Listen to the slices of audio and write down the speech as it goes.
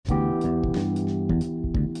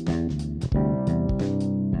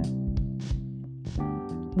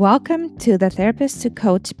Welcome to the Therapist to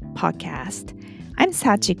Coach podcast. I'm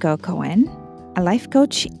Sachiko Cohen, a life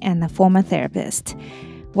coach and a former therapist.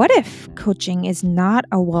 What if coaching is not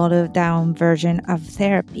a watered down version of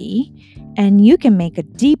therapy and you can make a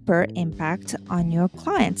deeper impact on your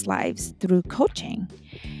clients' lives through coaching?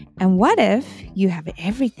 And what if you have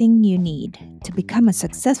everything you need to become a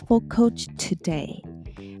successful coach today?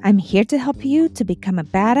 I'm here to help you to become a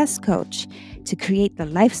badass coach to create the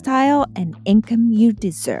lifestyle and income you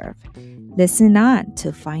deserve. Listen on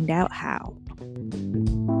to find out how.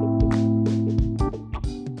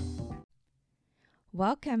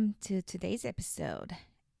 Welcome to today's episode.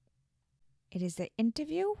 It is an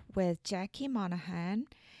interview with Jackie Monahan.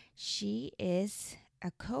 She is a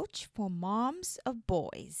coach for moms of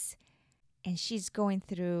boys, and she's going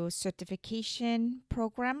through certification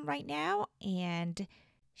program right now, and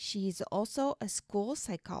she's also a school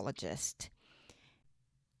psychologist.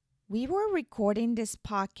 We were recording this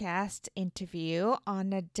podcast interview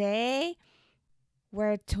on a day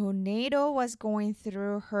where a tornado was going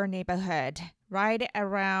through her neighborhood, right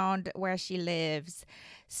around where she lives.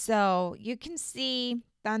 So you can see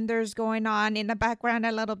thunders going on in the background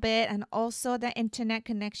a little bit, and also the internet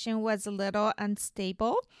connection was a little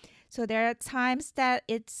unstable. So there are times that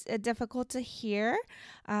it's difficult to hear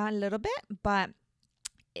a little bit, but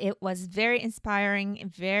it was very inspiring,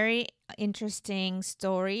 very interesting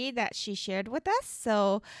story that she shared with us.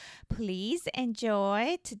 So please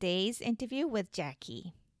enjoy today's interview with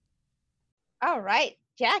Jackie. All right,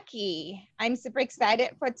 Jackie, I'm super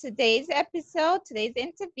excited for today's episode, today's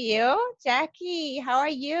interview. Jackie, how are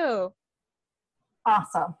you?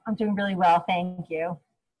 Awesome. I'm doing really well. Thank you.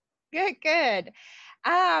 Good.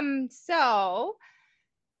 So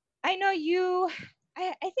I know you,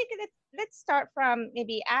 I think let's start from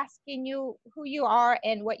maybe asking you who you are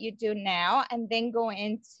and what you do now, and then go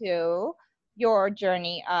into your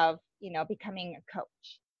journey of, becoming a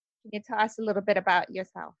coach. Can you tell us a little bit about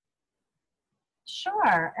yourself?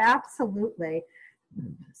 Sure, absolutely.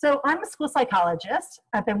 So I'm a school psychologist.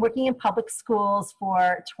 I've been working in public schools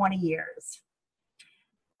for 20 years.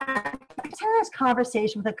 And I had this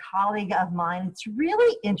conversation with a colleague of mine. It's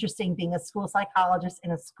really interesting being a school psychologist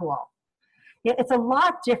in a school. It's a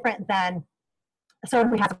lot different than someone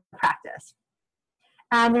who has a practice.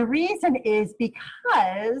 And the reason is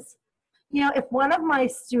because, if one of my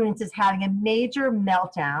students is having a major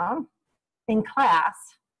meltdown in class,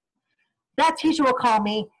 that teacher will call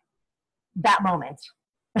me that moment.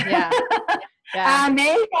 Yeah. And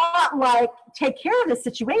they not take care of the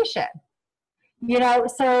situation.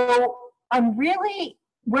 So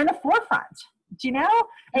we're in the forefront.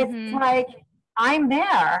 It's like, I'm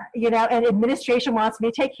there, and administration wants me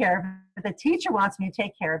to take care of it. The teacher wants me to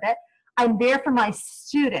take care of it. I'm there for my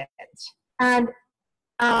student. And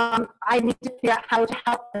I need to figure out how to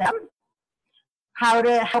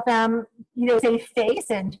help them, save face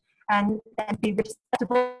and be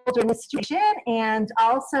respectable during the situation, and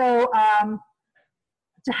also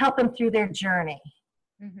to help them through their journey.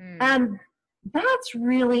 And that's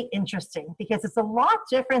really interesting because it's a lot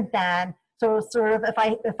different than, so sort of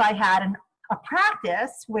if I had a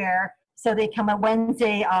practice where, so they come on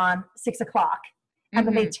Wednesday on 6:00 and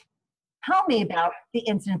then they tell me about the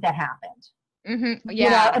incident that happened.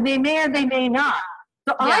 Yeah. And they may or they may not.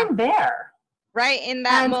 So yeah. I'm there. Right in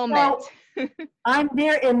that moment. So I'm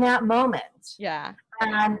there in that moment. Yeah.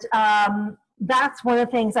 And that's one of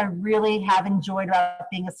the things I really have enjoyed about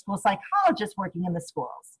being a school psychologist working in the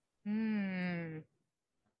schools. I'm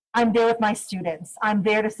there with my students. I'm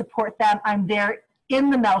there to support them. I'm there in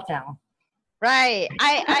the meltdown. Right.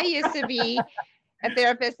 I used to be a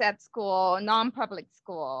therapist at school, non-public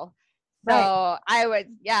school. So right. I was,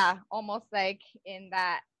 almost like in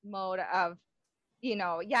that mode of,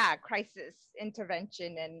 crisis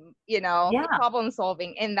intervention and, problem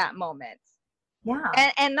solving in that moment.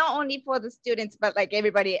 Yeah. And not only for the students, but like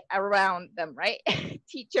everybody around them, right?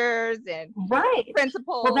 Teachers and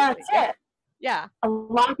principals. Well, that's it. Yeah. A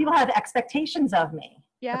lot of people have expectations of me.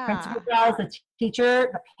 Yeah. The principal does, the teacher,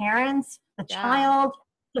 the parents, the child.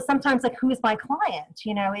 So sometimes, like, who's my client?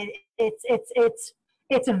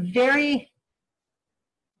 It's a very,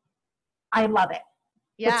 I love it.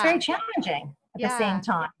 Yeah. It's very challenging at the same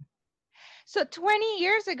time. So 20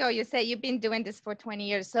 years ago, you said you've been doing this for 20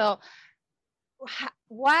 years. So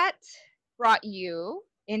what brought you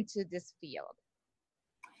into this field?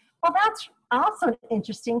 Well, that's also an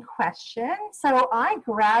interesting question. So I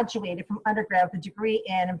graduated from undergrad with a degree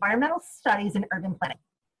in environmental studies and urban planning.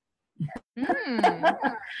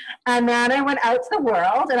 And then I went out to the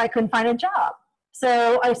world and I couldn't find a job.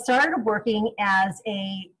 So I started working as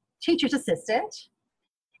a teacher's assistant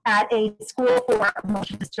at a school for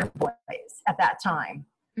emotionally disturbed boys at that time.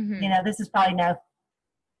 Mm-hmm. You know, this is probably now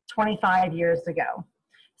 25 years ago.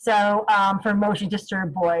 So for emotionally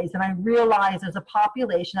disturbed boys, and I realized there's a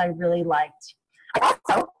population I really liked. I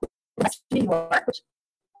also went to New York, which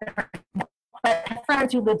I had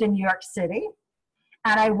friends who lived in New York City,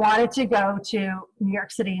 and I wanted to go to New York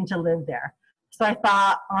City and to live there. So I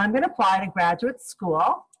thought, I'm going to apply to graduate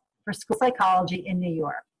school for school psychology in New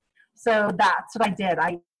York. So that's what I did.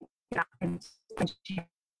 I got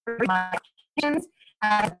my applications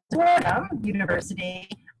at Fordham University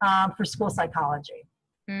for school psychology.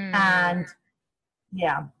 And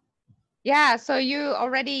yeah, so you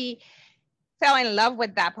already fell in love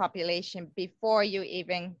with that population before you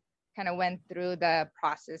even kind of went through the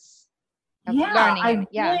process of learning. I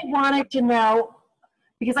really wanted to know,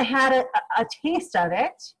 because I had a taste of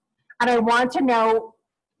it, and I wanted to know.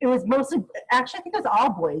 It was mostly, actually, I think it was all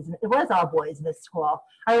boys. It was all boys in this school.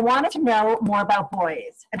 I wanted to know more about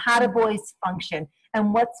boys and how do boys function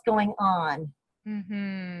and what's going on.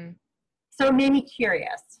 Mm-hmm. So it made me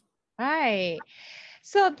curious. Right.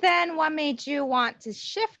 So then what made you want to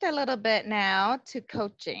shift a little bit now to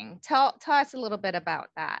coaching? Tell us a little bit about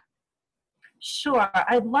that. Sure,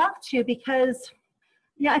 I'd love to, because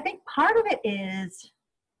I think part of it is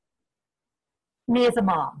me as a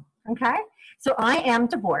mom, okay? So I am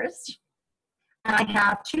divorced, and I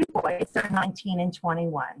have two boys. They're 19 and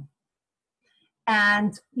 21.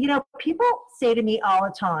 And, people say to me all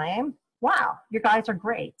the time, wow, your guys are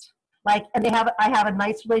great. Like, and I have a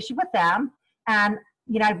nice relationship with them. And,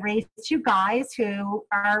 I've raised two guys who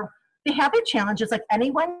they have their challenges like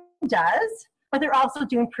anyone does, but they're also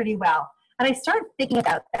doing pretty well. And I started thinking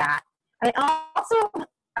about that. And I also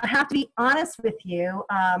have to be honest with you,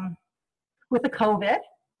 with the COVID,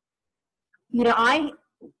 I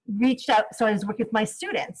reached out, so I was working with my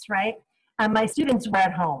students, right? And my students were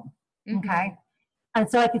at home, okay? And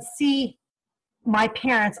so I could see my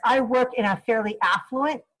parents. I work in a fairly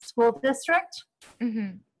affluent school district,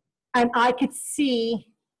 and I could see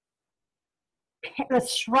the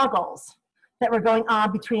struggles that were going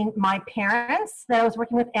on between my parents that I was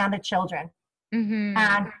working with and the children.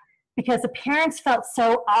 And because the parents felt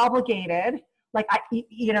so obligated, like,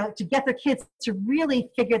 to get their kids to really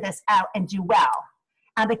figure this out and do well.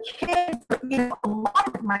 And the kids, a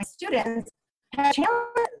lot of my students had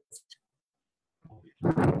challenges.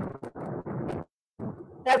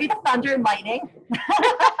 That would be the thunder and lightning.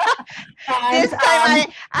 And, this time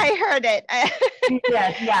I heard it.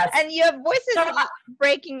 Yes. And your voice is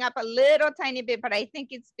breaking up a little tiny bit, but I think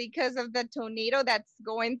it's because of the tornado that's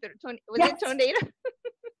going through. It tornado?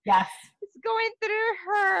 Yes. It's going through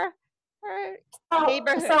her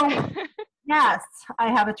neighborhood. So yes, I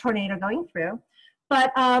have a tornado going through.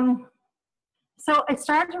 But so it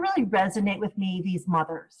started to really resonate with me, these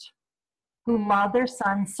mothers who love their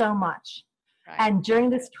sons so much. Right. And during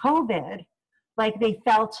this COVID, like, they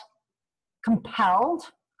felt compelled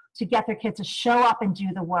to get their kids to show up and do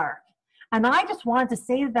the work. And I just wanted to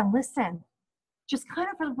say to them, listen, just kind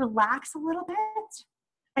of relax a little bit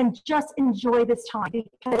and just enjoy this time,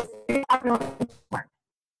 because they're going to learn.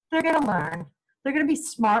 They're going to be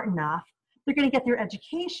smart enough. They're going to get their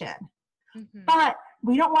education. But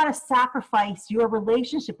we don't want to sacrifice your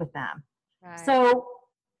relationship with them. Right. So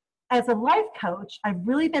as a life coach, I've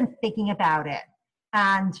really been thinking about it.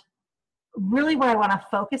 And really what I want to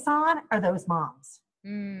focus on are those moms.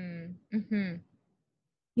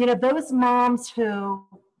 Those moms who,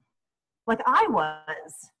 like I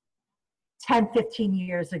was 10, 15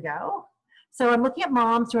 years ago. So I'm looking at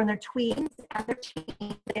moms who are in their tweens and their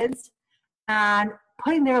teens and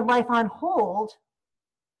putting their life on hold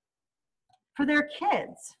for their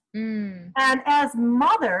kids. And as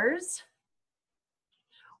mothers,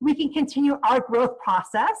 we can continue our growth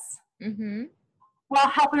process while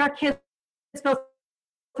helping our kids go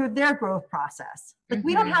through their growth process. Like,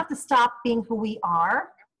 we don't have to stop being who we are.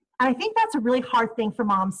 And I think that's a really hard thing for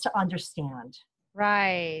moms to understand.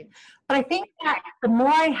 Right. But I think that the more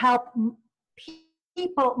I help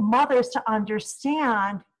mothers to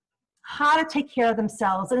understand how to take care of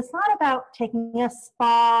themselves, and it's not about taking a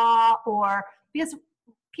spa, because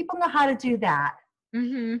people know how to do that,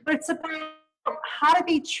 but it's about how to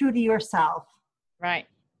be true to yourself. Right.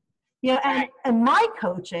 And my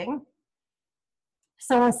coaching,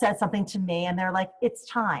 someone said something to me and they're like, it's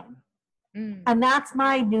time. And that's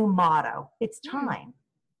my new motto. It's time.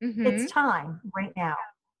 It's time right now.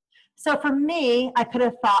 So for me, I could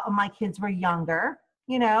have thought when my kids were younger,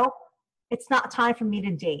 it's not time for me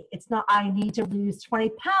to date. It's not, I need to lose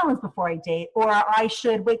 20 pounds before I date, or I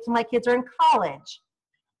should wait till my kids are in college.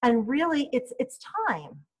 And really, it's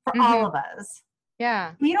time for all of us.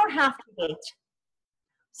 Yeah. We don't have to wait.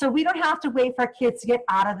 So we don't have to wait for our kids to get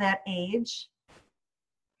out of that age.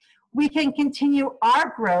 We can continue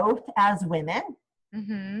our growth as women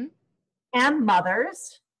Mm-hmm. and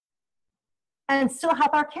mothers and still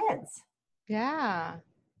help our kids. Yeah.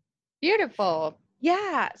 Beautiful.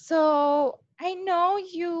 Yeah. So I know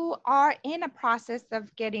you are in a process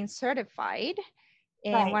of getting certified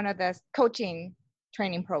in Right. one of the coaching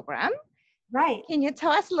training program. Right. Can you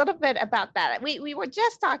tell us a little bit about that? We were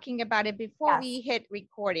just talking about it before Yes. we hit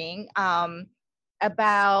recording.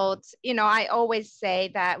 About, I always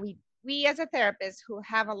say that we as a therapist who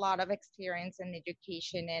have a lot of experience in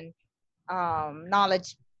education and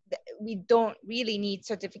knowledge, we don't really need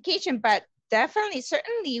certification, but definitely,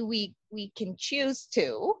 certainly we can choose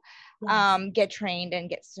to Yes. get trained and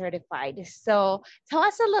get certified. So tell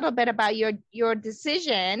us a little bit about your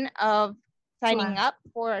decision of signing Sure. up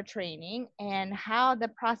for a training and how the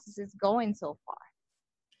process is going so far.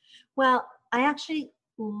 Well, I actually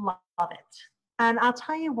love it. And I'll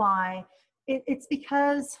tell you why. It's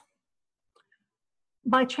because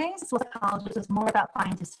my training as a psychologist is more about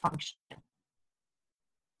finding dysfunction.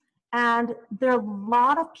 And there are a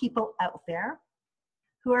lot of people out there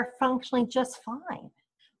who are functioning just fine.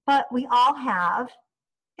 But we all have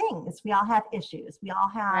things, we all have issues, we all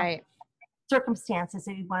have Right. circumstances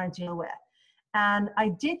that we want to deal with. And I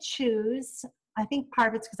did choose, I think part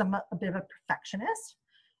of it's because I'm a bit of a perfectionist.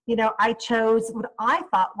 I chose what I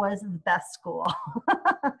thought was the best school.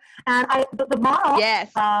 And the model,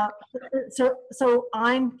 Yes. so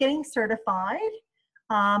I'm getting certified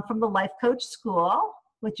from the Life Coach School,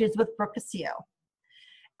 which is with Brooke Castillo.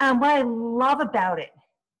 And what I love about it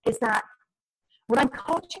is that when I'm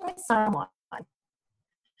coaching with someone,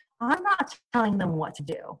 I'm not telling them what to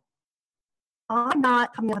do. I'm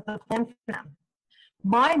not coming up with a plan for them.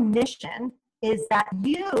 My mission is that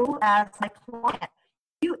you, as my client,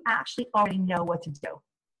 you actually already know what to do.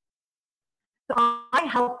 So I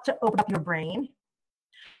help to open up your brain.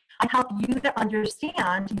 I help you to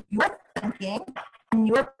understand your thinking and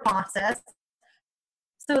your process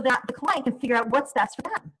so that the client can figure out what's best for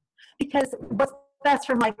them. Because what's best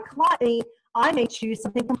for my client, I may choose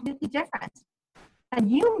something completely different.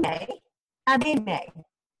 And you may, and they may.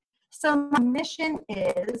 So my mission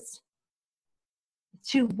is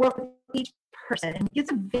to work with each person, and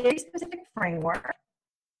it's a very specific framework,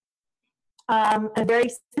 a very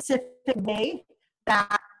specific way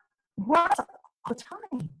that works all the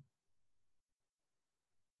time.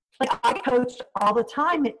 Like I coach all the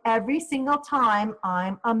time, and every single time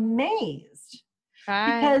I'm amazed.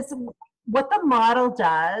 Right. Because what the model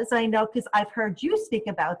does, I know because I've heard you speak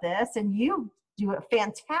about this, and you do a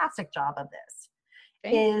fantastic job of this,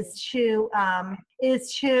 is to,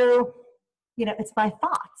 it's my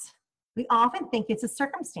thoughts. We often think it's a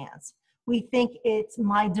circumstance. We think it's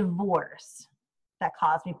my divorce that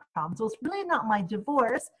caused me problems. So it's really not my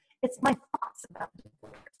divorce. It's my thoughts about the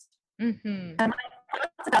divorce. Mm-hmm. And my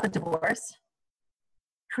thoughts about the divorce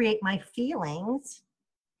create my feelings,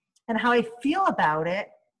 and how I feel about it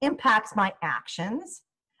impacts my actions,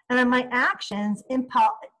 and then my actions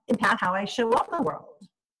impact how I show up in the world.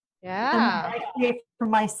 Yeah. And what I create for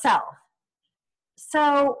myself.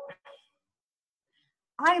 So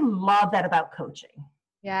I love that about coaching.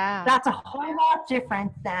 Yeah. That's a whole lot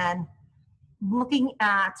different than looking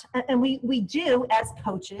at, and we do as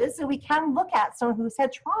coaches, and we can look at someone who's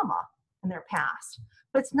had trauma in their past.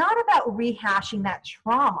 But it's not about rehashing that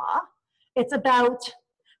trauma. It's about,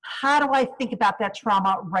 how do I think about that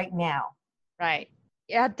trauma right now? Right.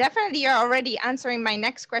 Yeah, definitely. You're already answering my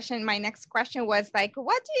next question. My next question was like,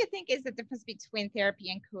 what do you think is the difference between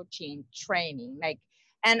therapy and coaching training? Like,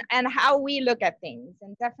 and how we look at things.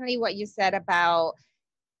 And definitely what you said about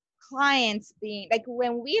clients being like,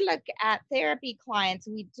 when we look at therapy clients,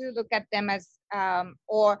 we do look at them as,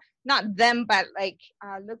 or not them, but like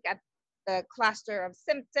look at the cluster of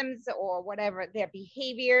symptoms or whatever their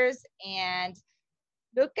behaviors, and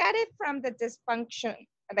look at it from the dysfunction,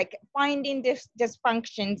 like finding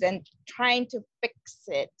dysfunctions and trying to fix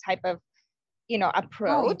it type of,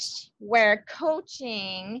 approach. Right. Where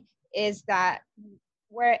coaching is that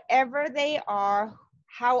wherever they are,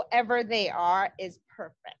 however they are, is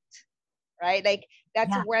perfect, right? Like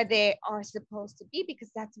that's where they are supposed to be,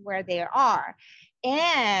 because that's where they are.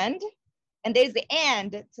 And there's the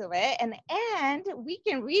end to it. And we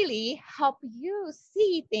can really help you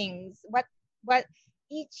see things, what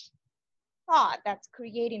each thought that's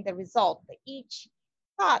creating the result, each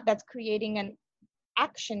thought that's creating an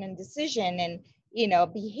action and decision and,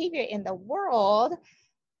 behavior in the world.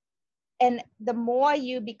 And the more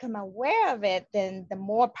you become aware of it, then the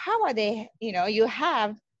more power you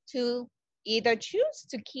have to either choose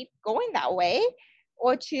to keep going that way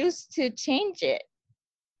or choose to change it.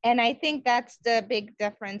 And I think that's the big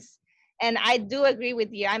difference. And I do agree with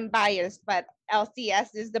you. I'm biased, but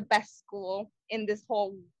LCS is the best school in this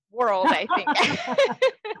whole world, I think.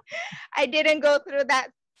 I didn't go through that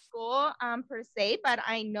school per se, but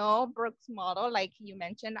I know Brooke's model, like you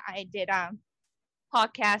mentioned. I did a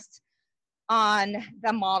podcast on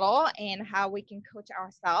the model and how we can coach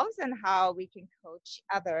ourselves and how we can coach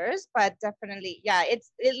others. But definitely, yeah, it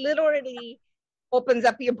literally opens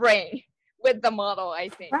up your brain with the model, I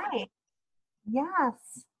think. Right.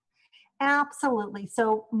 Yes. Absolutely.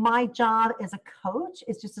 So my job as a coach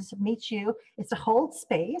is just to meet you, is to hold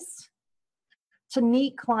space, to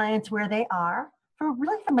meet clients where they are,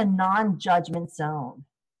 from a non-judgment zone.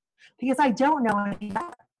 Because I don't know any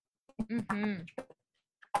better. Mm-hmm.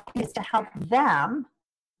 Is to help them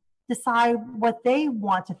decide what they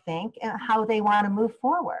want to think and how they want to move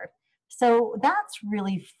forward. So that's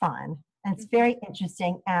really fun, and it's very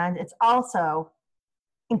interesting, and it's also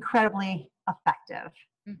incredibly effective.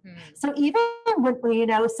 Mm-hmm. So even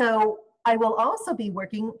when, so I will also be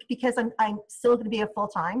working, because I'm still going to be a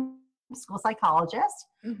full-time school psychologist.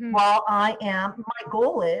 Mm-hmm. While my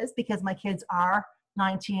goal is, because my kids are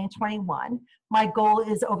 19 and 21, my goal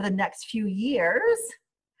is over the next few years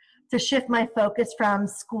to shift my focus from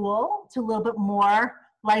school to a little bit more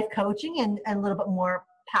life coaching and a little bit more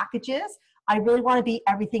packages. I really want to be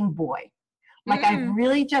everything boy. Like I've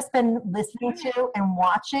really just been listening to and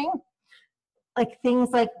watching like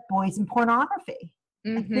things like boys and pornography.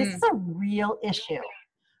 Mm-hmm. This is a real issue.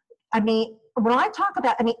 I mean, when I talk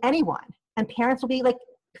about, anyone, and parents will be like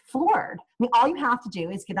floored. I mean, all you have to do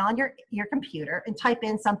is get on your computer and type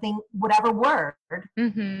in something, whatever word,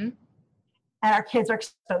 mm-hmm. and our kids are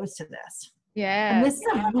exposed to this. Yeah. And this is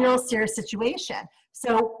a real serious situation.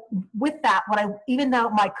 So with that, even though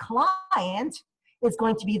my client is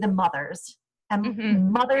going to be the mothers and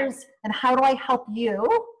mm-hmm. mothers, and how do I help you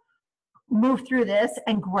move through this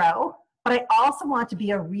and grow? But I also want to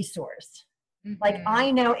be a resource. Mm-hmm. Like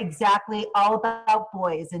I know exactly all about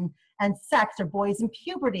boys and sex, or boys in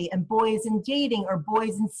puberty, and boys in dating, or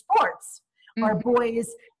boys in sports, mm-hmm. or boys,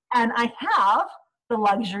 and I have the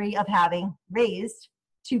luxury of having raised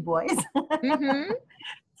 2 boys. Mm-hmm.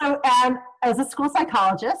 So, and as a school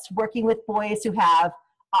psychologist, working with boys who have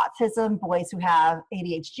autism, boys who have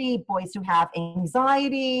ADHD, boys who have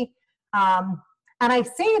anxiety. And I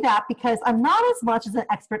say that because I'm not as much as an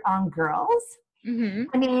expert on girls. Mm-hmm.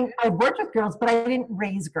 I mean, I worked with girls, but I didn't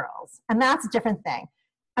raise girls. And that's a different thing.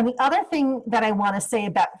 And the other thing that I want to say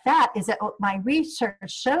about that is that what my research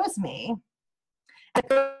shows me, that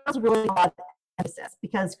girls really a lot of emphasis,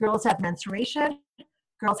 because girls have menstruation,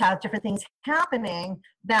 girls have different things happening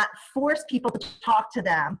that force people to talk to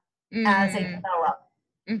them mm-hmm. as they develop.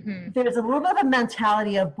 Mm-hmm. There's a little bit of a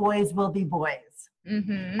mentality of boys will be boys.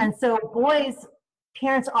 Mm-hmm. And so boys,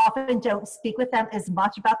 parents often don't speak with them as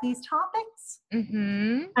much about these topics.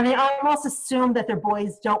 Mm-hmm. And they almost assume that their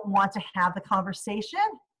boys don't want to have the conversation.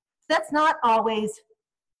 That's not always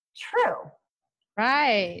true.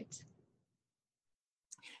 Right.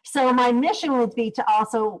 So my mission would be to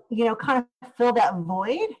also, kind of fill that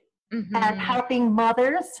void, mm-hmm. and helping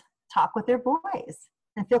mothers talk with their boys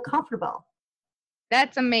and feel comfortable.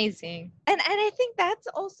 That's amazing. And I think that's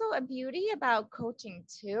also a beauty about coaching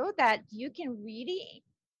too, that you can really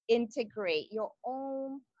integrate your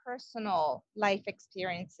own personal life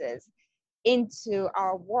experiences into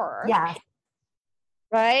our work. Yeah.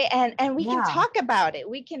 Right. And we can talk about it.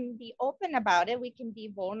 We can be open about it. We can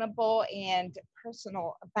be vulnerable and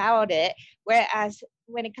personal about it. Whereas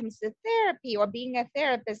when it comes to therapy or being a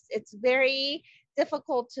therapist, it's very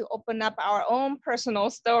difficult to open up our own personal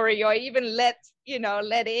story, or even let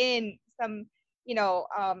in some,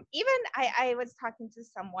 even I was talking to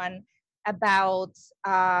someone about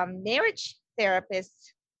marriage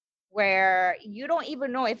therapists where you don't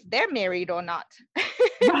even know if they're married or not.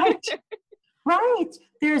 Right. Right.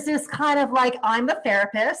 There's this kind of like, I'm the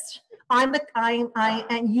therapist, and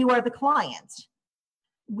you are the client,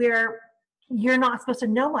 where you're not supposed to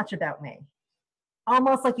know much about me.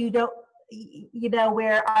 Almost like you don't,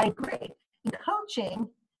 where I agree. In coaching,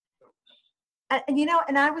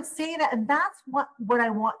 and I would say that, and that's what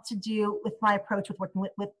I want to do with my approach with working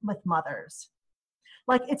with mothers.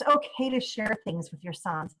 Like, it's okay to share things with your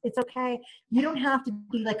sons. It's okay. You don't have to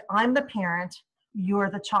be like, I'm the parent,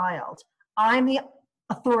 you're the child. I'm the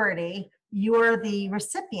authority, you're the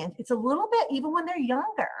recipient. It's a little bit, even when they're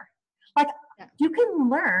younger. Like, you can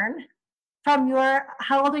learn from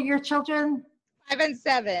how old are your children? 5 and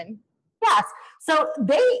 7. Yes. So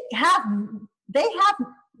they have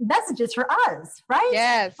messages for us, right?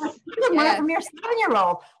 Yes. Like, you can learn from your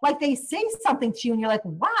 7-year-old. Like they say something to you and you're like,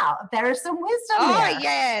 wow, there's some wisdom there. Oh,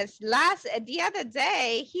 yes. The other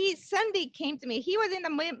day, Sunday came to me. He was in the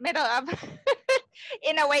middle of,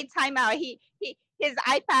 in a way, timeout. His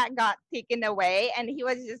iPad got taken away and he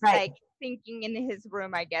was just like thinking in his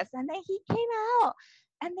room, I guess. And then he came out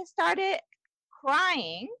and they started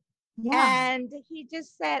crying. Yeah. And he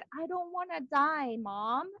just said, I don't want to die,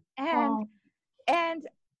 Mom. And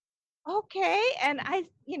okay. And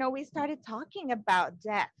we started talking about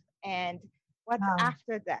death and what's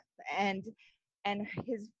after death and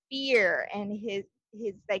his fear and his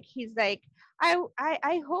he's like,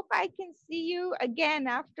 I hope I can see you again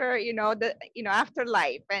after, after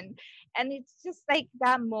life. And it's just like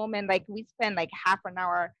that moment, like we spent like half an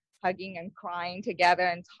hour hugging and crying together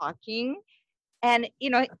and talking. And,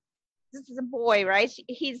 this is a boy, right?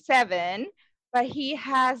 He's 7, but he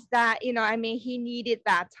has that, he needed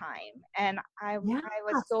that time. And I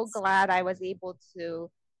was so glad I was able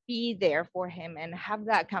to be there for him and have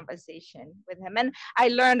that conversation with him. And I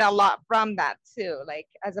learned a lot from that too, like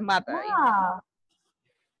as a mother. Yeah.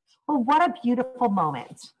 Well, what a beautiful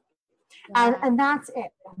moment. Yeah. And that's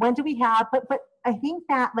it. When do we have, but I think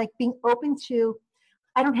that like being open to,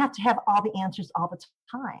 I don't have to have all the answers all the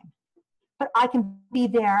time, but I can be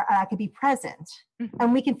there and I can be present,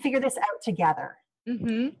 and we can figure this out together.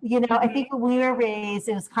 I think when we were raised,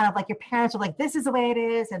 it was kind of like your parents were like, this is the way it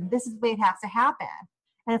is and this is the way it has to happen.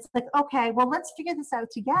 And it's like, okay, well, let's figure this out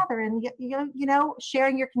together. And,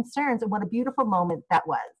 sharing your concerns, and what a beautiful moment that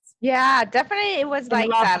was. Yeah, definitely. It was like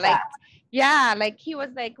that. Like, yeah, like he was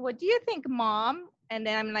like, what do you think, Mom? And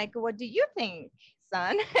then I'm like, what do you think,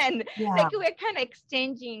 son? And like we're kind of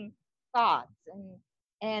exchanging thoughts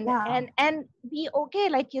and be okay,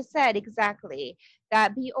 like you said, exactly,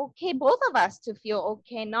 that be okay, both of us to feel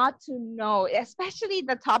okay, not to know, especially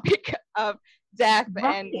the topic of death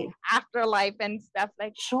and afterlife and stuff,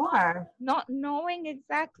 like not knowing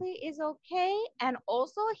exactly is okay. And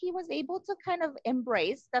also he was able to kind of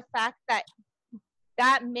embrace the fact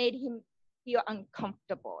that made him feel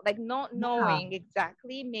uncomfortable, like not knowing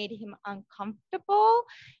exactly made him uncomfortable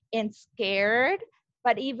and scared.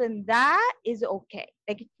 But even that is okay.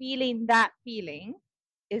 Like feeling that feeling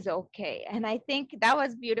is okay. And I think that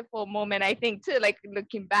was a beautiful moment, I think, too, like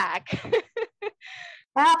looking back.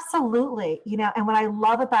 Absolutely. And what I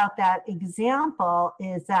love about that example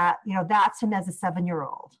is that, that's him as a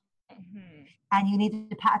 7-year-old. And you need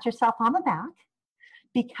to pat yourself on the back,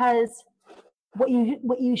 because what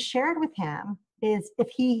you shared with him is, if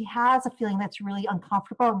he has a feeling that's really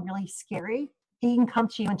uncomfortable and really scary, he can come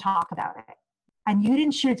to you and talk about it. And you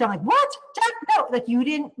didn't shoot it down like, what? Jack, no. Like you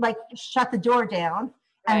didn't like shut the door down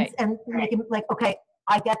and make him like, okay,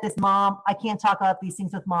 I get this, Mom. I can't talk about these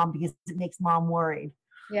things with Mom because it makes Mom worried.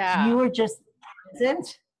 Yeah. You were just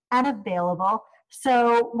present and available.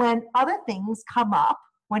 So when other things come up,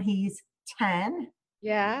 when he's 10,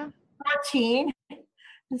 14,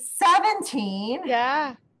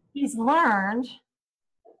 17, he's learned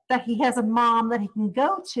that he has a mom that he can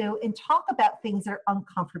go to and talk about things that are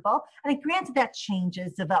uncomfortable. And granted, that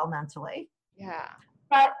changes developmentally. Yeah.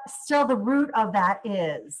 But still, the root of that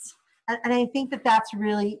is, and I think that that's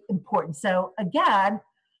really important. So again,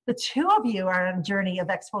 the two of you are on a journey of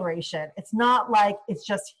exploration. It's not like it's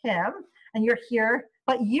just him and you're here,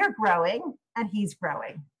 but you're growing and he's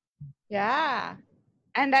growing. Yeah.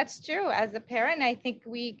 And that's true. As a parent, I think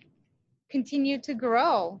we continue to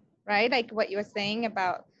grow, right? Like what you were saying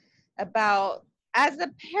about as a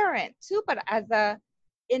parent too, but as a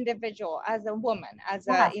individual, as a woman, as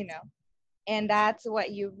a, and that's what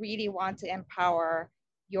you really want to empower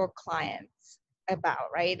your clients about,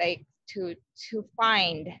 right? Like to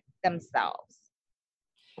find themselves.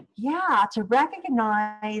 Yeah, to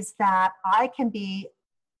recognize that I can be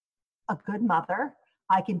a good mother,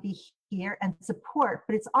 I can be here and support,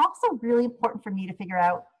 but it's also really important for me to figure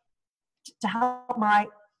out, to help my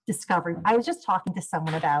discovery. I was just talking to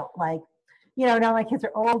someone about, like, now my kids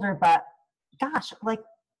are older, but gosh, like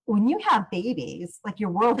when you have babies, like your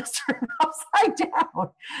world is turned upside down.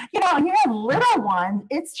 When you have little ones,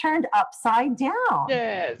 it's turned upside down.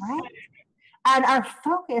 Yes. Right? And our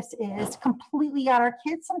focus is completely on our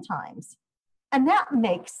kids sometimes. And that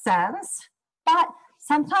makes sense. But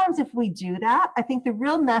sometimes if we do that, I think the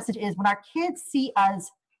real message is when our kids see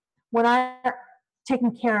us, when we're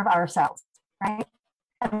taking care of ourselves, right?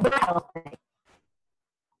 And we're healthy,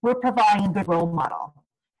 we're providing a good role model.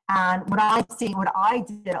 And what I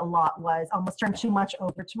did a lot was almost turn too much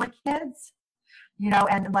over to my kids,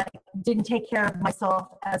 and like didn't take care of myself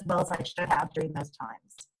as well as I should have during those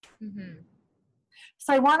times.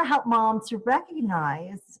 So I want to help moms to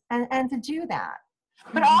recognize and to do that.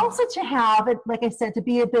 But also to have it, like I said, to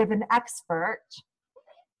be a bit of an expert.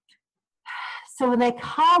 So when they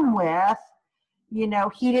come with, he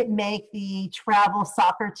didn't make the travel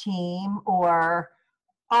soccer team, or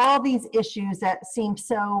all these issues that seem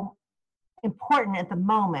so important at the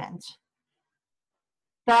moment,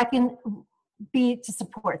 that I can be to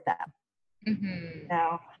support them.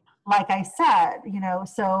 Like I said,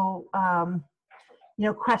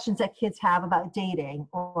 questions that kids have about dating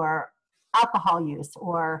or alcohol use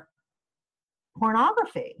or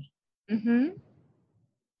pornography.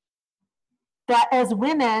 That as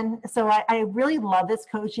women, so I really love this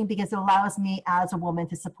coaching because it allows me as a woman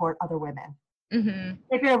to support other women.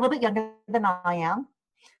 If you're a little bit younger than I am,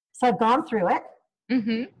 so I've gone through it,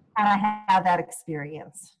 and I have that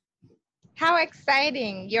experience. How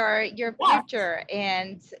exciting your future.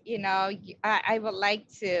 And I would like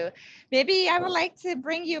to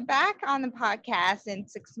bring you back on the podcast in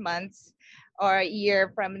 6 months or a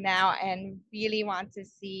year from now, and really want to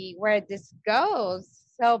see where this goes.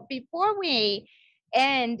 So before we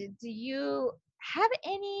end, do you have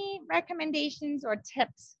any recommendations or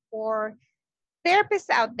tips for therapists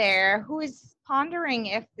out there who is pondering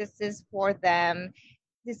if this is for them,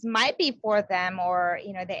 this might be for them, or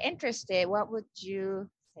they're interested? What would you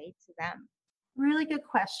say to them? Really good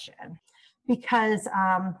question, because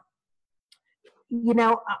I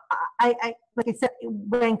like I said,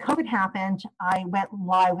 when COVID happened, I went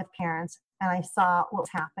live with parents and I saw what was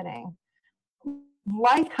happening.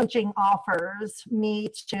 Life coaching offers me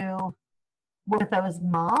to work with those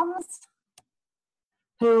moms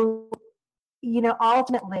who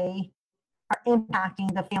ultimately are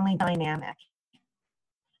impacting the family dynamic.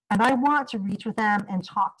 And I want to reach with them and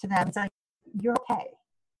talk to them and say, you're okay.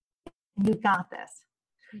 You've got this,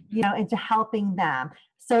 into helping them.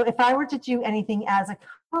 So if I were to do anything as a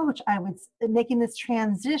coach, making this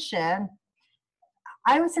transition,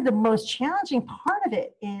 I would say the most challenging part of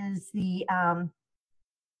it is the,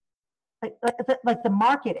 like the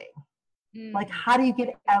marketing. Like, how do you get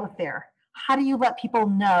it out there? How do you let people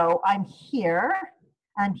know I'm here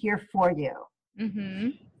for you?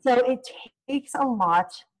 So it takes a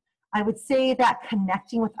lot. I would say that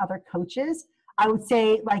connecting with other coaches, I would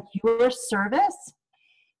say like your service,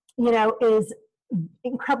 is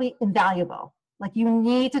incredibly invaluable. Like, you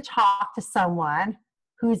need to talk to someone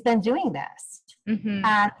who's been doing this and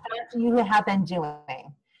that you have been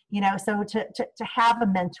doing, so to have a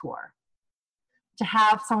mentor, to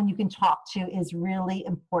have someone you can talk to is really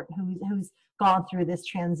important, who's gone through this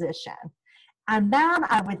transition. And then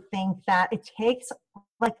I would think that it takes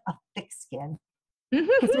like a thick skin,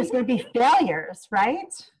 because there's going to be failures,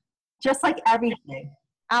 right? Just like everything.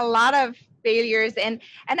 A lot of failures. And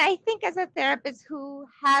I think as a therapist who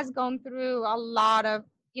has gone through a lot of,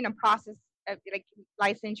 process, like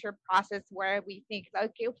licensure process, where we think,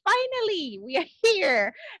 okay, finally we are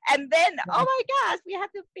here. And then, oh my gosh, we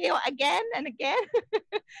have to fail again and again.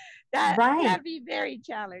 That can be very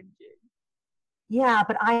challenging. Yeah,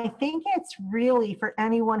 but I think it's really, for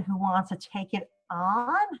anyone who wants to take it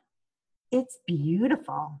on, it's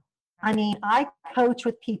beautiful. I mean, I coach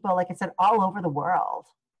with people, like I said, all over the world.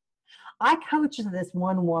 I coached this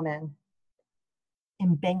one woman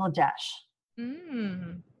in Bangladesh.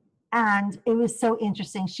 And it was so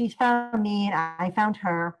interesting. She found me and I found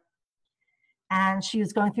her. And she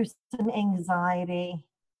was going through some anxiety.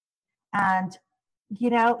 And,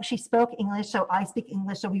 she spoke English, so I speak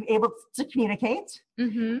English, so we were able to communicate.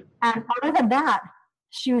 And other than that,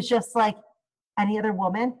 she was just like any other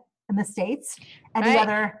woman in the States, any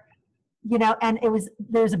other, and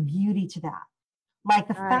there's a beauty to that. Like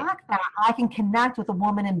the fact that I can connect with a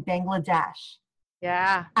woman in Bangladesh.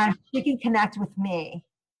 Yeah. And she can connect with me.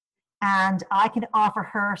 And I can offer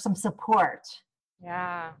her some support.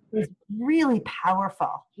 Yeah. It's really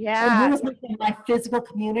powerful. Yeah. It moves me from my physical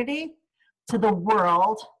community to the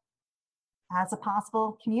world as a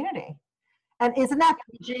possible community. And isn't that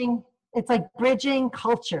bridging? It's like bridging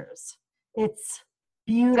cultures. It's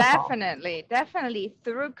beautiful. Definitely.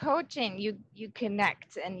 Through coaching, you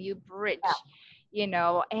connect and you bridge, and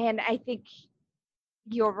I think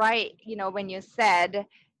you're right, when you said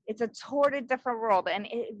it's a totally different world, and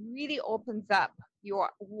it really opens up your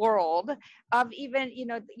world of even,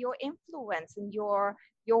 your influence and your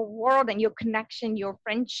world and your connection, your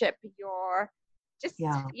friendship, your just,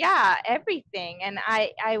 everything. And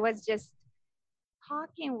I was just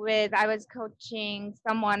I was coaching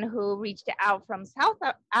someone who reached out from South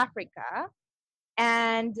Africa,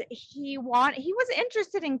 and he was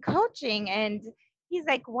interested in coaching, and he's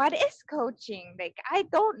like, what is coaching? Like, I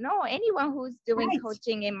don't know anyone who's doing Right.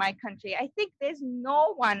 coaching in my country. I think there's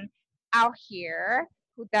no one out here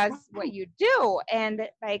who does what you do. And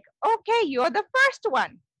like, okay, you're the first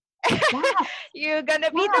one. Yes. You're going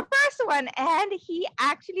to be the first one. And he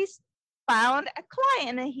actually found a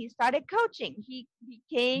client and he started coaching. He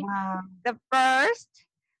became the first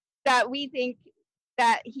that we think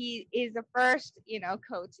that he is the first,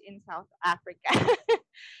 coach in South Africa.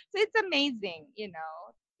 So it's amazing,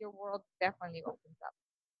 your world definitely opens up.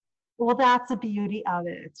 Well, that's the beauty of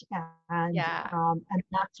it. And, and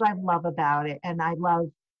that's what I love about it. And I love,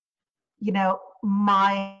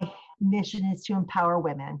 my mission is to empower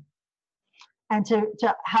women and to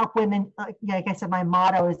help women. Like I said, my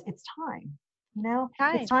motto is it's time,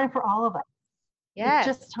 it's time for all of us. It's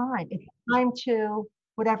just time. It's time to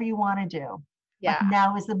whatever you want to do. Yeah. Like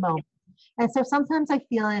now is the moment. And so sometimes I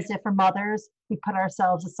feel as if for mothers, we put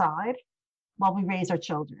ourselves aside while we raise our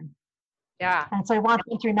children. Yeah. And so I want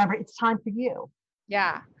them to remember it's time for you.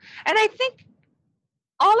 Yeah. And I think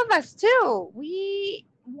all of us too, we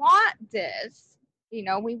want this, we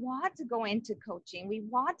want to go into coaching. We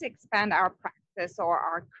want to expand our practice or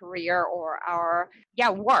our career or our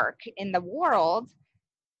work in the world.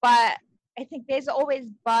 But I think there's always,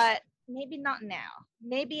 but maybe not now.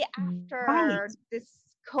 Maybe after this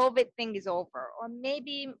COVID thing is over, or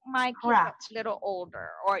maybe my kids are a little older,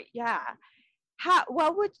 or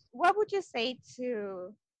what would you say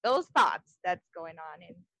to those thoughts that's going on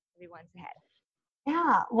in everyone's head?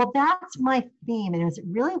 Yeah, well, that's my theme, and it was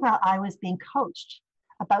really while I was being coached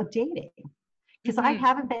about dating, because I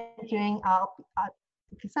haven't been doing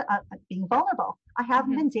being vulnerable. I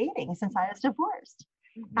haven't been dating since I was divorced,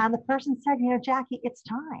 and the person said, Jackie, it's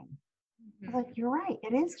time. I was like, you're right,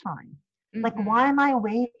 it is time. Like, why am I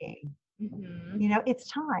waiting? It's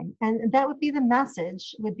time. And that would be the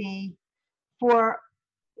message, would be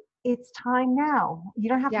it's time now. You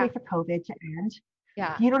don't have to wait for COVID to end.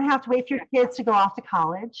 Yeah. You don't have to wait for your kids to go off to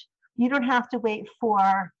college. You don't have to wait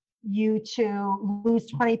for you to lose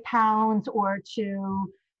 20 pounds or to,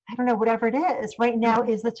 I don't know, whatever it is. Right now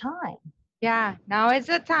is the time. Yeah, now is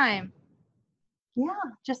the time. Yeah,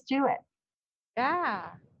 just do it. Yeah.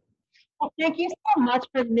 Well, thank you so much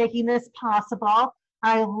for making this possible.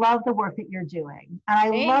 I love the work that you're doing. And I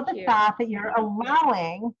love the fact that you're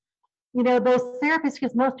allowing, those therapists,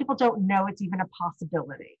 because most people don't know it's even a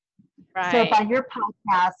possibility. Right. So by your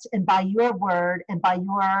podcast and by your word and by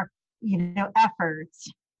your,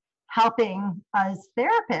 efforts, helping us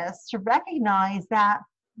therapists to recognize that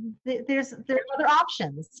there are other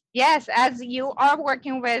options. Yes, as you are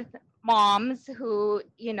working with moms who,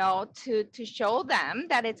 to show them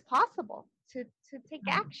that it's possible to take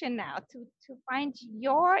action now, to find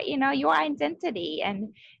your, your identity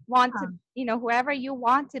and want to, whoever you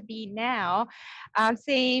want to be now.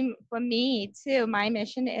 Same for me too. My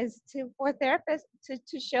mission is for therapists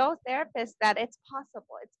to show therapists that it's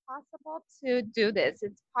possible. It's possible to do this.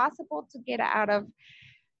 It's possible to get out of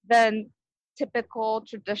the typical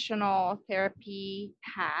traditional therapy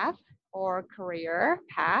path or career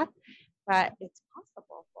path, but it's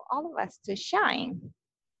possible for all of us to shine.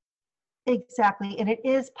 Exactly. And it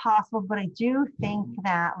is possible, but I do think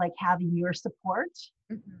that like having your support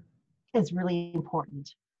is really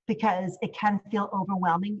important, because it can feel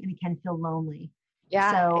overwhelming and it can feel lonely.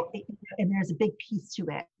 Yeah. So, and there's a big piece to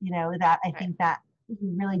it, that I think that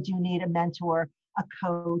you really do need a mentor, a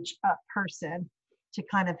coach, a person to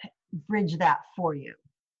kind of bridge that for you.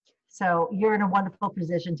 So you're in a wonderful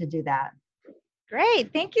position to do that.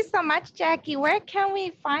 Great. Thank you so much, Jackie. Where can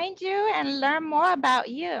we find you and learn more about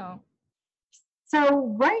you?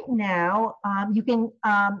 So right now, you can,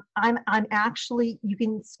 you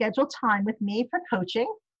can schedule time with me for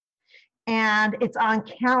coaching, and it's on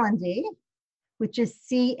Calendly, which is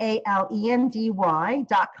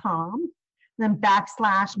CALENDY.com, then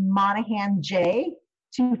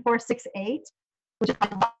 /MonahanJ2468, which I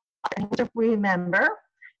love to remember.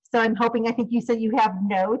 So I think you said you have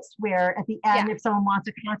notes where at the end, if someone wants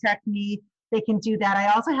to contact me, they can do that.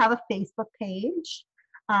 I also have a Facebook page,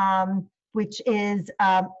 which is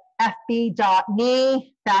fb.me/Jackie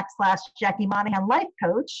Monahan Life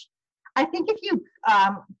Coach. I think if you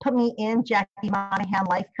put me in Jackie Monahan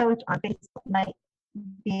Life Coach on Facebook, you might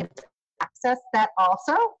be able to access that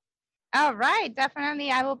also. All right,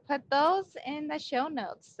 definitely. I will put those in the show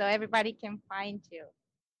notes so everybody can find you.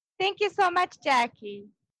 Thank you so much, Jackie.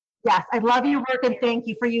 Yes, I love your work, and thank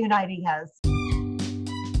you for uniting us.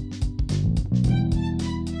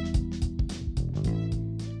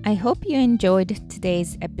 I hope you enjoyed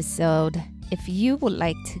today's episode. If you would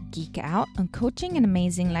like to geek out on coaching and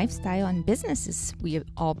amazing lifestyle and businesses we are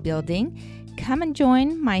all building, come and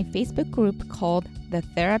join my Facebook group called The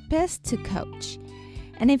Therapist to Coach.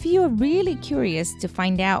 And if you are really curious to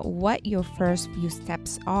find out what your first few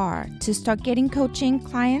steps are to start getting coaching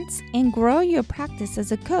clients and grow your practice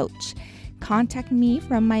as a coach, contact me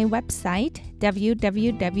from my website,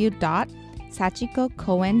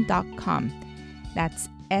 www.sachikocohen.com. That's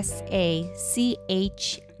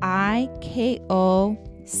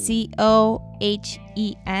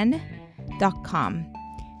SACHIKOCOHEN.com.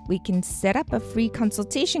 We can set up a free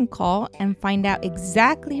consultation call and find out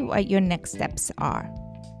exactly what your next steps are.